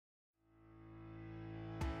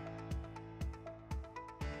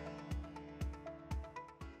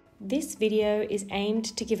This video is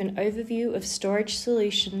aimed to give an overview of storage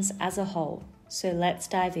solutions as a whole, so let's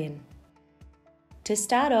dive in. To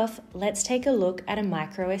start off, let's take a look at a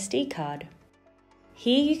micro SD card.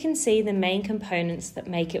 Here you can see the main components that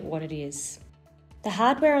make it what it is. The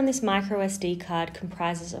hardware on this micro SD card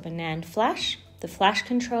comprises of a NAND flash, the flash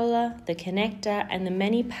controller, the connector, and the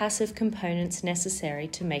many passive components necessary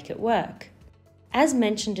to make it work. As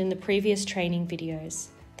mentioned in the previous training videos,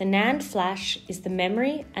 the NAND flash is the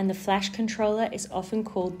memory and the flash controller is often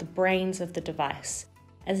called the brains of the device,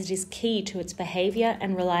 as it is key to its behavior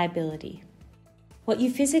and reliability. What you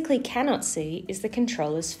physically cannot see is the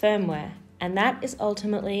controller's firmware, and that is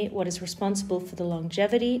ultimately what is responsible for the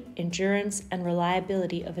longevity, endurance, and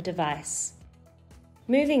reliability of a device.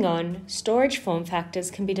 Moving on, storage form factors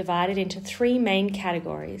can be divided into three main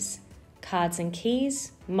categories: cards and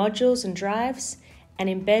keys, modules and drives, and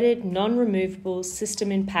embedded non-removable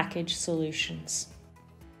system-in-package solutions.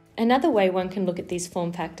 Another way one can look at these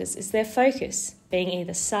form factors is their focus, being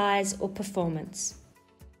either size or performance.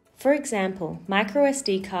 For example, micro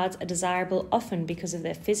SD cards are desirable often because of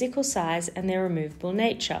their physical size and their removable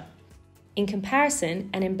nature. In comparison,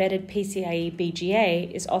 an embedded PCIe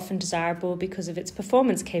BGA is often desirable because of its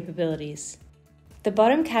performance capabilities. The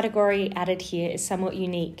bottom category added here is somewhat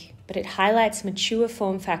unique, but it highlights mature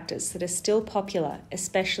form factors that are still popular,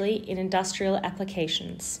 especially in industrial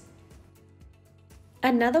applications.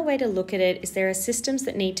 Another way to look at it is there are systems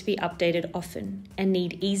that need to be updated often and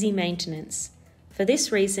need easy maintenance. For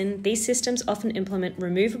this reason, these systems often implement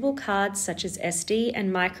removable cards such as SD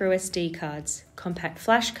and micro SD cards, compact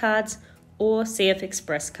flash cards, or CF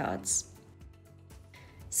Express cards.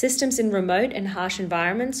 Systems in remote and harsh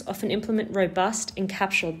environments often implement robust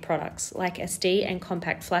encapsulated products like SD and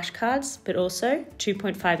compact flash cards, but also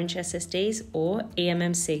 2.5-inch SSDs or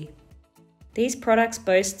eMMC. These products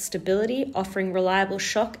boast stability, offering reliable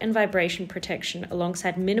shock and vibration protection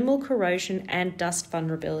alongside minimal corrosion and dust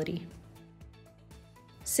vulnerability.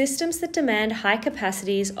 Systems that demand high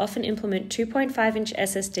capacities often implement 2.5-inch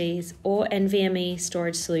SSDs or NVMe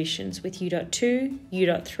storage solutions with U.2,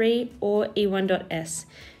 U.3, or E1.S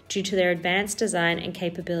due to their advanced design and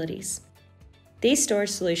capabilities. These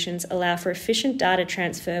storage solutions allow for efficient data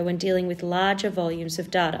transfer when dealing with larger volumes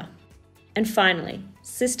of data. And finally,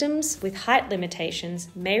 systems with height limitations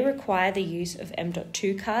may require the use of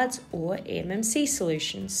M.2 cards or eMMC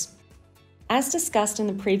solutions. As discussed in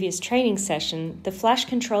the previous training session, the flash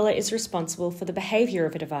controller is responsible for the behavior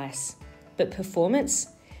of a device, but performance,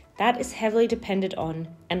 that is heavily dependent on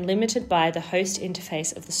and limited by the host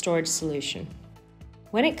interface of the storage solution.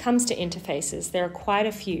 When it comes to interfaces, there are quite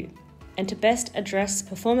a few, and to best address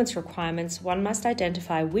performance requirements, one must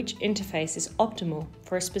identify which interface is optimal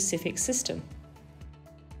for a specific system.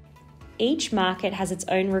 Each market has its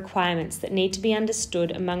own requirements that need to be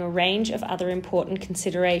understood among a range of other important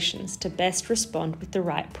considerations to best respond with the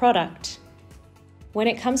right product. When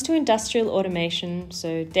it comes to industrial automation,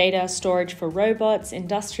 so data storage for robots,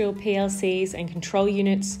 industrial PLCs, and control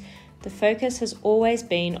units, the focus has always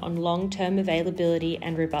been on long-term availability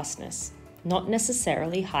and robustness, not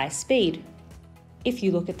necessarily high speed. If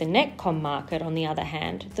you look at the NetCom market, on the other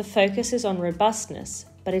hand, the focus is on robustness,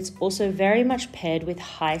 but it's also very much paired with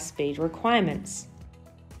high-speed requirements.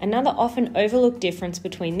 Another often overlooked difference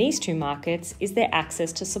between these two markets is their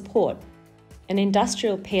access to support. An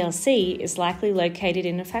industrial PLC is likely located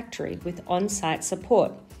in a factory with on-site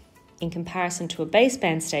support, in comparison to a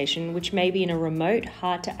baseband station which may be in a remote,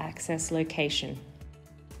 hard-to-access location.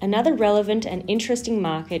 Another relevant and interesting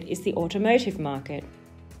market is the automotive market.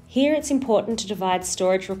 Here it's important to divide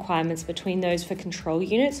storage requirements between those for control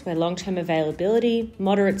units where long-term availability,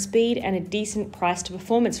 moderate speed, and a decent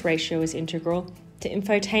price-to-performance ratio is integral, to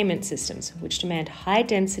infotainment systems, which demand high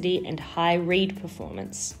density and high read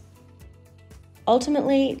performance.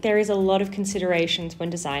 Ultimately, there is a lot of considerations when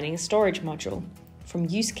designing a storage module, from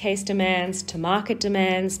use case demands to market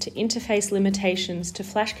demands to interface limitations to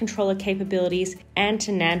flash controller capabilities and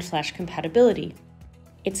to NAND flash compatibility.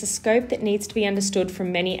 It's a scope that needs to be understood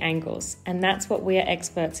from many angles, and that's what we are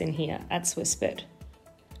experts in here at Swissbit.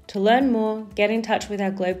 To learn more, get in touch with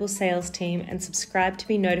our global sales team and subscribe to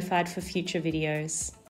be notified for future videos.